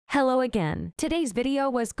Hello again. Today's video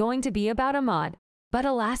was going to be about a mod, but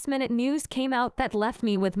a last-minute news came out that left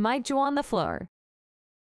me with my jaw on the floor.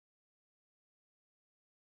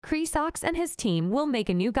 Crisox and his team will make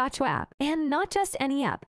a new gacha app, and not just any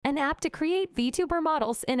app, an app to create VTuber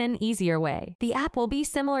models in an easier way. The app will be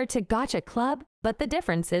similar to Gacha Club, but the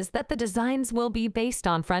difference is that the designs will be based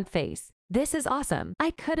on front face. This is awesome.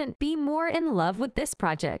 I couldn't be more in love with this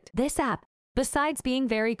project. This app, besides being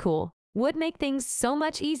very cool, would make things so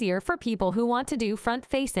much easier for people who want to do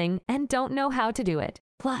front-facing and don't know how to do it.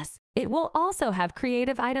 Plus, it will also have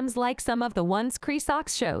creative items like some of the ones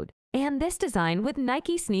Crisox showed. And this design with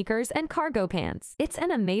Nike sneakers and cargo pants. It's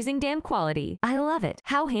an amazing damn quality. I love it.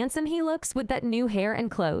 How handsome he looks with that new hair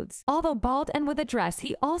and clothes. Although bald and with a dress,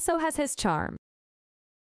 he also has his charm.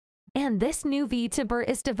 And this new VTuber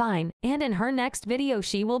is divine, and in her next video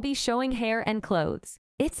she will be showing hair and clothes.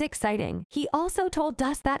 It's exciting. He also told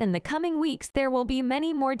us that in the coming weeks there will be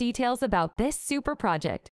many more details about this super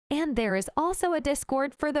project. And there is also a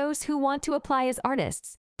Discord for those who want to apply as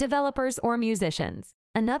artists, developers, or musicians.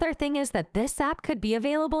 Another thing is that this app could be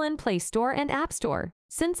available in Play Store and App Store,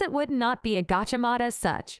 since it would not be a gacha mod as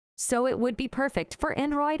such. So it would be perfect for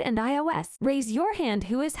Android and iOS. Raise your hand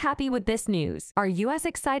who is happy with this news. Are you as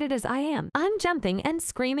excited as I am? I'm jumping and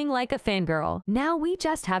screaming like a fangirl. Now we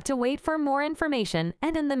just have to wait for more information,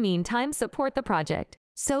 and in the meantime support the project.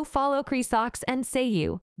 So follow Crisox and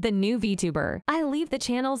Seiyu, the new VTuber. I leave the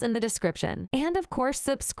channels in the description. And of course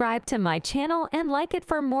subscribe to my channel and like it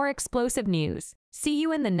for more explosive news. See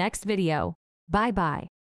you in the next video. Bye bye.